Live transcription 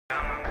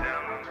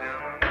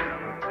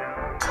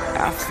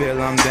I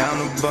feel I'm down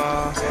the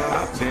bar.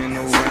 I've been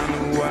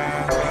around the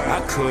world.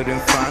 I couldn't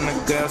find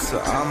a girl, so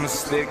I'ma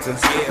stick to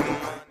him.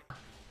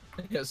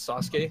 Yeah,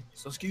 Sasuke,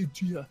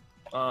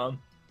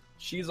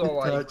 she's all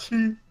like,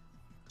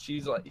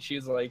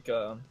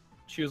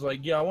 she was like,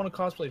 yeah, I want to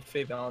cosplay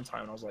Faye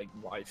Valentine. I was like,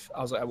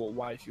 I will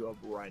wife you up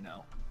right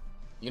now.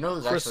 You know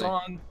who's Chris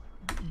actually...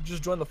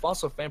 just joined the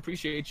Fossil fan.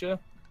 Appreciate you.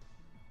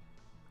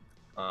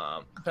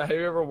 Have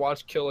you ever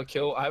watched Kill la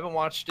Kill? I haven't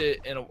watched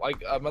it in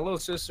like my little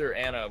sister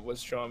Anna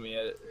was showing me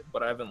it,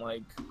 but I haven't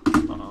like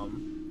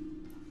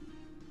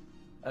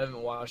I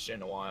haven't watched it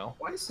in a while.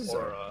 Why is this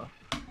or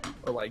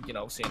like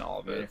seen all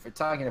of it. If we're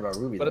talking about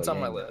Ruby, but though, it's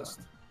on my list.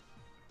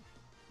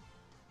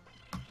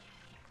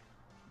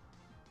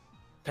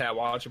 Pat,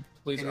 watch it,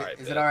 please.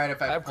 Is it alright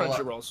if I have put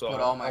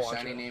all my I'll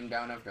shiny name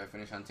down after I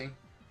finish hunting?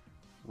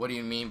 What do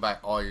you mean by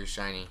all your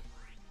shiny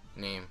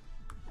name?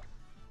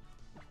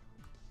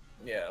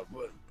 Yeah,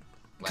 but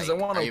because Like,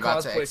 I want are to you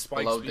about to cosplay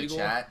Spike explode the Spiegel.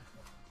 chat?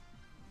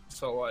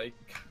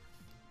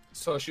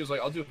 So she was like,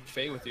 "I'll do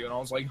Faye with you," and I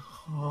was like,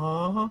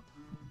 "Huh? I'm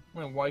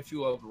gonna wife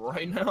you up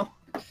right now."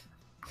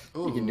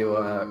 You can do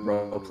a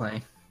role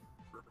playing.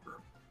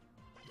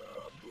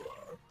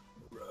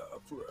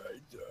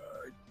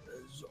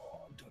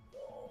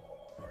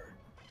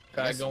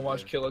 Can I go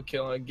watch Kill la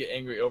Kill and get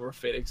angry over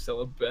Fate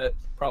still a bit?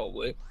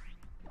 Probably.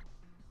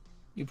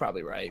 You're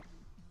probably right.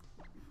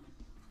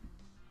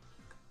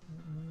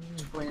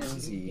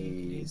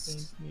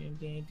 Twinsies.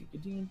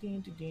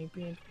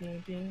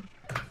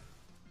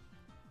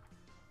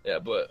 Yeah,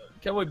 but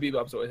Cowboy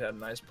Bebop's always had a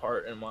nice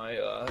part in my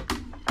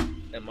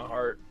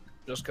heart,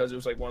 just because it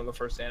was like one of the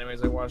first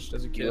animes I watched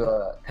as a kid.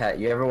 Pat,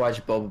 you ever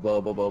watch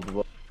Bobo?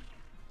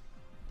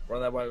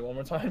 Run that by me one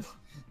more time.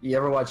 You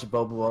ever watch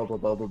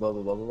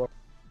Bobo?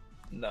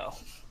 No.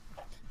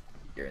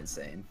 You're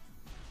insane.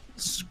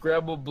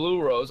 Scrabble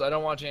Blue Rose. I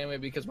don't watch anime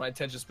because my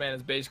attention span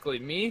is basically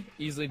me,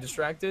 easily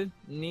distracted.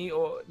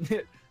 Neo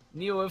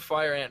with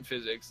fire ant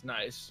physics.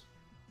 Nice.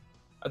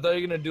 I thought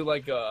you were gonna do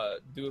like a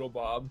Doodle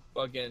Bob.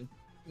 Fucking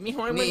Oi.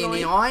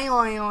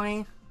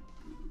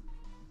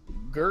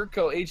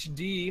 Gurko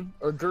HD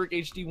or Gurk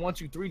HD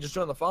 123 just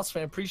joined the Foss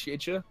fan.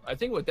 Appreciate you. I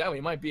think with that we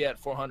might be at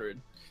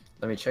 400.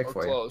 Let me check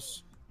for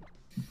close.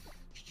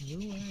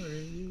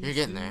 You're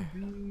getting there.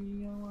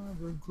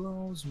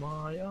 Close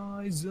my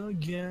eyes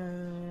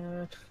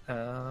again.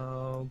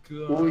 How could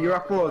you. Oh, you're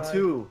at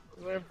 402.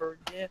 I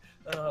forget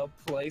a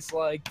place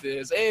like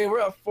this? Hey, we're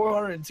at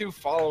 402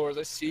 followers.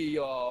 I see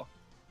y'all.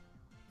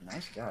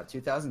 Nice job.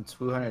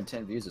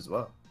 2,210 views as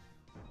well.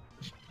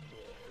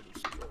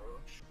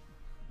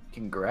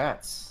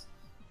 Congrats.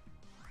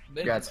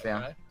 Congrats,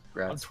 fam. I'm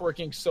Congrats.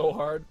 twerking so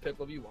hard. Pip,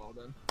 love you all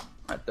then.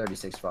 At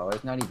 36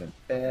 followers, not even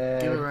Give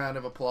bad. a round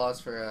of applause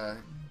for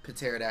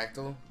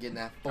Pterodactyl getting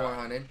that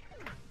 400.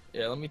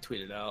 Yeah, let me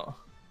tweet it out.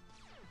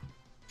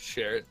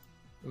 Share it.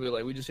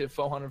 We just hit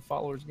 400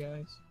 followers,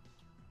 guys.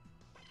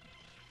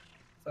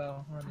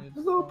 400.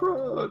 So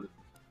proud.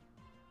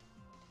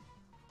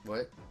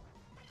 What?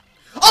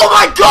 Oh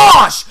my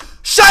gosh!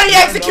 Shiny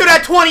Exeggcute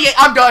at 28.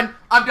 I'm done.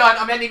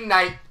 I'm ending the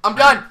night. I'm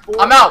done.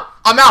 I'm out.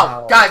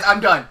 Wow. Guys,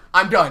 I'm done.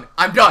 I'm done.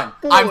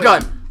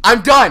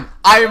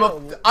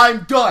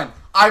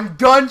 I'm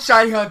done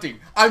shiny hunting.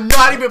 I'm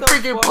not even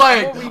freaking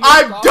playing.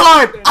 I'm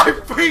done. I'm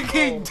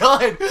freaking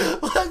done.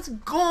 Let's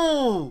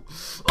go.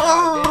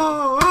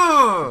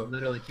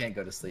 Literally can't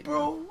go to sleep.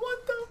 Bro,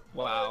 what the?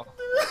 Wow.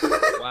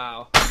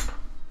 Wow.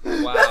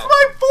 That's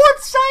my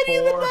fourth shiny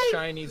in the 4 night.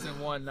 shinies in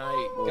one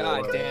night.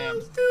 God damn.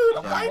 Dude,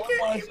 I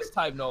can't even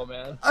type no,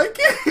 man. I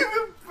can't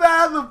even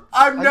fathom.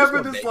 I'm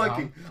never just this go big,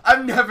 lucky.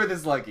 I'm never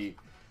this lucky.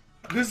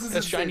 This is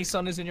The shiny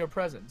sun is in your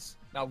presence.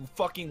 Now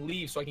fucking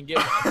leave so I can get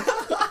one.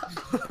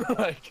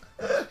 Like,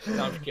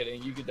 no, I'm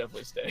kidding. You could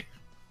definitely stay.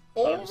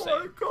 Oh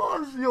my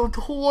gosh, yo,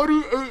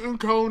 28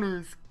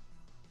 encounters.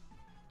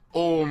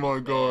 Oh my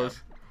gosh.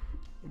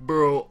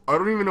 Bro, I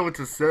don't even know what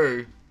to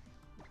say.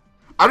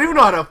 I don't even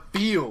know how to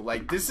feel.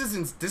 Like, this is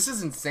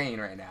insane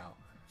right now.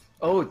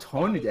 Oh,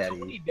 Tony Daddy.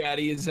 Tony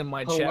Daddy is in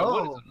my chat.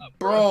 Hello. What is up,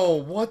 Bro,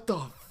 what the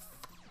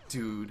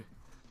dude?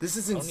 This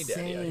is Tony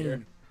Daddy out here.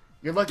 insane.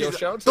 Your luck Yo, is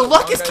shout out to the the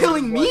luck one is guy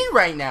killing who's me like-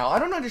 right now. I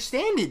don't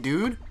understand it,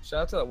 dude.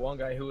 Shout out to that one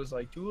guy who was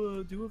like,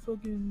 do a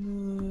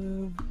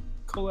fucking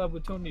collab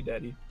with Tony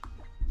Daddy.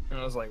 And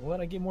I was like,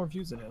 what? I get more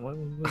views than him.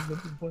 What's the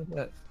point of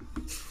that?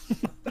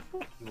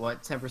 You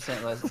want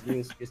 10% less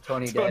views? Because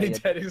Tony Tony Daddy.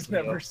 Daddy's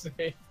never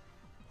safe.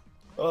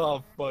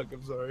 Oh, fuck.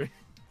 I'm sorry.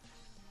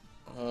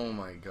 Oh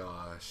my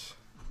gosh.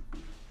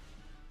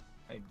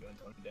 How you doing,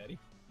 Tony Daddy?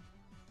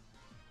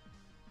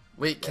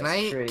 Wait, can That's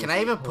I crazy.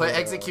 even put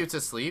Hold up. Exeggcute to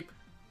sleep?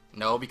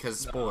 No, because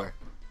Spore.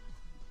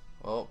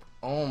 Well,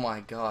 oh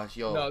my gosh,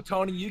 yo. No,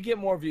 Tony, you get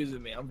more views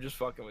than me. I'm just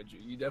fucking with you.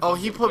 You definitely. Oh,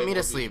 he get put way me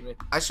more to views sleep. than me.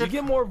 I You should.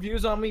 get more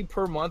views on me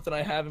per month than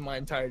I have in my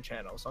entire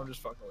channel, so I'm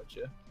just fucking with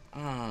you.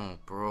 Oh,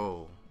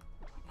 bro.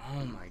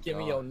 Oh my god. Give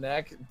me your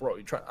neck, bro.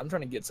 I'm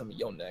trying to get some of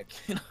your neck.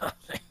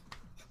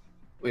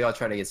 We all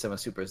try to get some of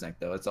Super's neck,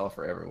 though. It's all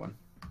for everyone.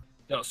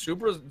 No,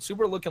 super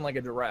looking like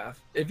a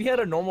giraffe. If he had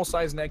a normal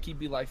sized neck, he'd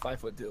be like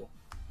 5'2".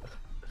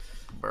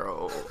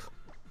 Bro.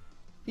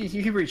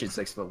 He reaching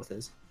 6 foot with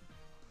his.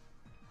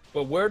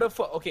 But where the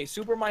fuck? Okay,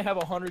 Super might have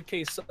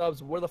 100K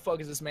subs. Where the fuck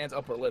is this man's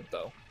upper lip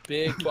though?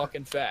 Big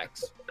fucking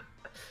facts.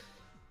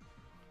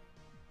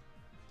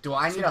 Do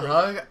I need a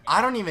hug?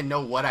 I don't even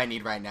know what I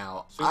need right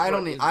now. Super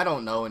I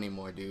don't know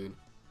anymore, dude.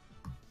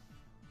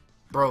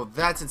 Bro,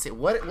 that's insane.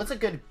 What's a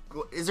good?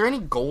 Is there any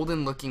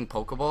golden looking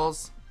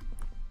Pokeballs?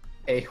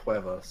 A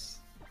huevos.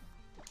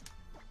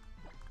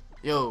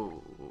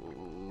 Yo,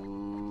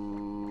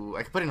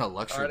 I could put in a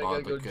luxury Alright, I ball,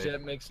 gotta go but good.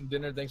 jet, make some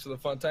dinner. Thanks for the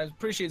fun times.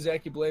 Appreciate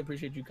Zachy Blade.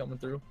 Appreciate you coming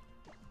through.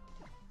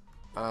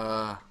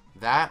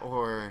 That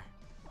or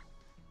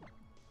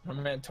My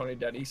man Tony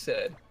Daddy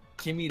said,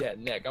 "Give me that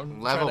neck."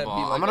 I'm Level trying to be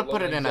ball. like I'm gonna a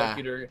put it Alolan in a-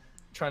 executor,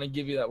 trying to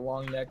give you that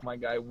long neck, my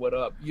guy. What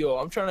up, yo?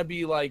 I'm trying to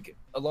be like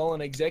a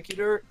Alolan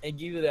executor and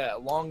give you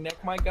that long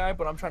neck, my guy.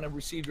 But I'm trying to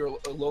receive your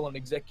Alolan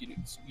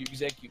executes. You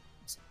execute. You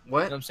know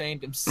what what? I'm saying?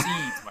 Them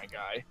seeds, my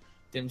guy.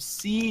 Them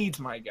seeds,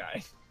 my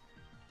guy.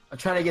 I'm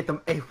trying to get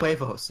them a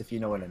huevos, if you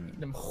know what I mean.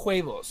 Them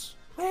huevos.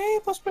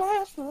 Huevos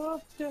blast for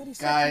 30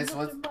 Guys, seconds.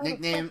 what's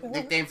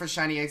nickname for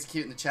Shiny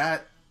Execute in the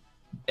chat?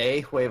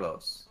 A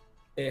huevos.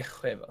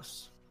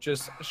 Huevos.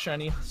 Just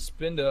shiny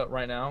Spinda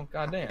right now.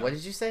 Goddamn. What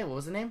did you say? What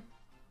was the name?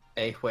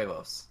 A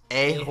huevos.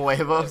 A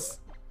huevos.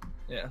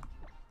 Yeah.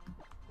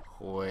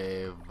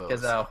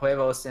 Because Huevos.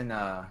 huevos in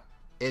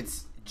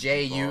It's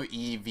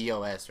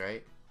Juevos,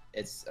 right?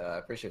 it's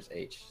pretty sure it's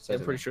H. I'm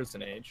pretty sure it's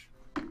an age.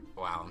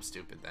 Wow, I'm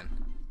stupid then.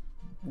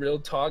 Real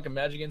talk,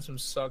 imagine getting some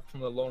suck from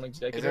the lone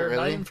executor. Not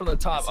really? even from the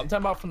top. I'm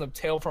talking about from the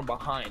tail from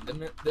behind.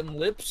 Them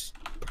lips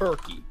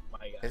perky,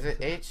 my guy. Is it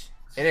H?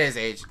 It is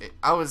H.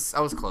 I was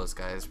close,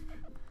 guys.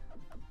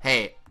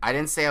 Hey, I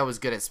didn't say I was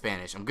good at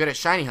Spanish. I'm good at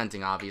shiny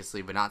hunting,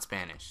 obviously, but not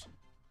Spanish.